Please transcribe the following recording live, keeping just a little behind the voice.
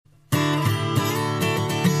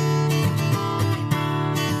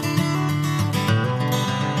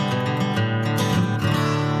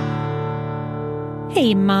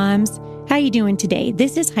Hey, moms. How you doing today?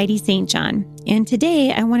 This is Heidi St. John, and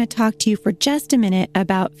today I want to talk to you for just a minute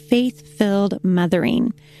about faith-filled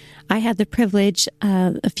mothering. I had the privilege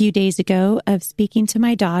a few days ago of speaking to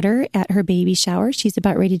my daughter at her baby shower. She's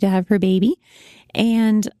about ready to have her baby,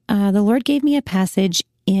 and the Lord gave me a passage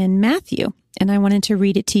in Matthew, and I wanted to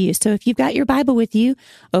read it to you. So if you've got your Bible with you,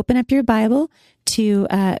 open up your Bible to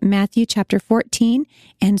Matthew chapter 14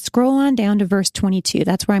 and scroll on down to verse 22.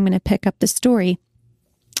 That's where I'm going to pick up the story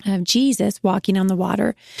of Jesus walking on the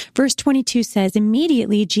water. Verse 22 says,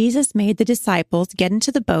 "Immediately Jesus made the disciples get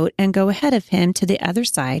into the boat and go ahead of him to the other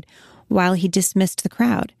side while he dismissed the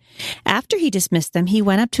crowd. After he dismissed them, he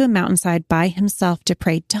went up to a mountainside by himself to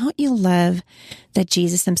pray." Don't you love that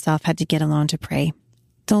Jesus himself had to get alone to pray?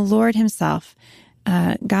 The Lord himself,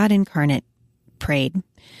 God incarnate, prayed.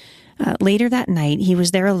 Later that night, he was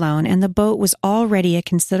there alone, and the boat was already a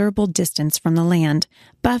considerable distance from the land,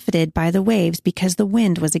 buffeted by the waves because the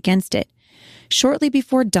wind was against it. Shortly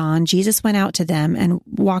before dawn, Jesus went out to them and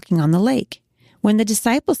walking on the lake. When the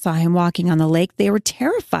disciples saw him walking on the lake, they were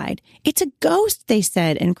terrified. "It's a ghost," they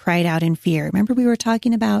said, and cried out in fear. Remember, we were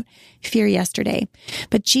talking about fear yesterday.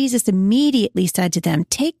 But Jesus immediately said to them,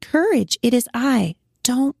 "Take courage, it is I.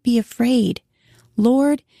 Don't be afraid."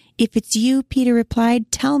 "Lord, if it's you," Peter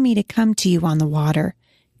replied, "tell me to come to you on the water."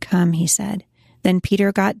 "Come," he said. Then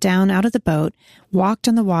Peter got down out of the boat, walked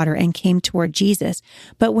on the water, and came toward Jesus.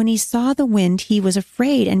 But when he saw the wind, he was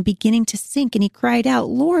afraid and beginning to sink, and he cried out,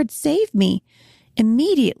 "Lord, save me."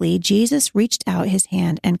 Immediately, Jesus reached out his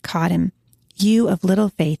hand and caught him. "You of little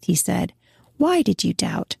faith," he said, "why did you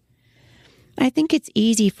doubt?" I think it's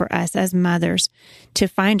easy for us as mothers to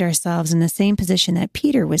find ourselves in the same position that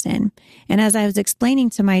Peter was in. And as I was explaining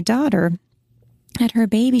to my daughter at her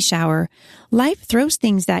baby shower, life throws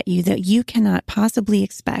things at you that you cannot possibly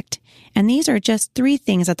expect. And these are just 3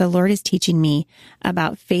 things that the Lord is teaching me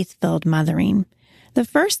about faith-filled mothering. The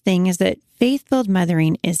first thing is that faith-filled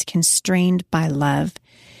mothering is constrained by love.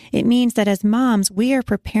 It means that as moms, we are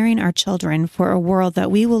preparing our children for a world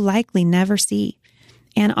that we will likely never see.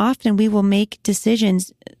 And often we will make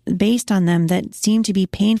decisions based on them that seem to be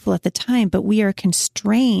painful at the time, but we are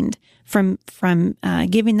constrained from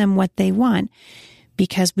giving them what they want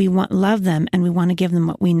because we love them and we want to give them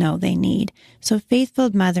what we know they need. So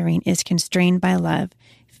faith-filled mothering is constrained by love.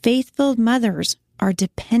 Faith-filled mothers are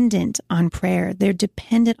dependent on prayer. They're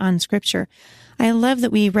dependent on Scripture. I love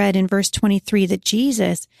that we read in verse 23 that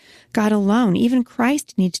Jesus got alone. Even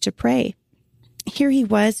Christ needs to pray. Here he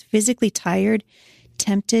was, physically tired,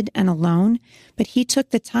 tempted, and alone, but he took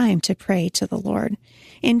the time to pray to the Lord.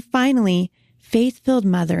 And finally, faith-filled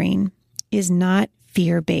mothering is not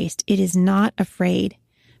fear-based. It is not afraid.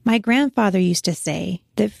 My grandfather used to say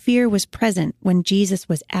that fear was present when Jesus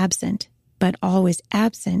was absent, but always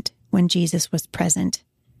absent when Jesus was present.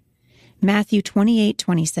 Matthew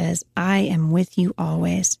 28:20 says, "I am with you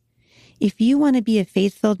always." If you want to be a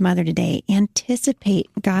faith-filled mother today, anticipate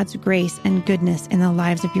God's grace and goodness in the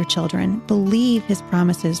lives of your children. Believe his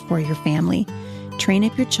promises for your family. Train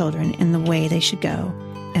up your children in the way they should go.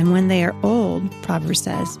 And when they are old, Proverbs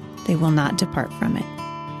says, they will not depart from it.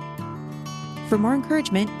 For more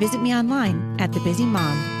encouragement, visit me online at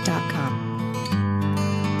thebusymom.com.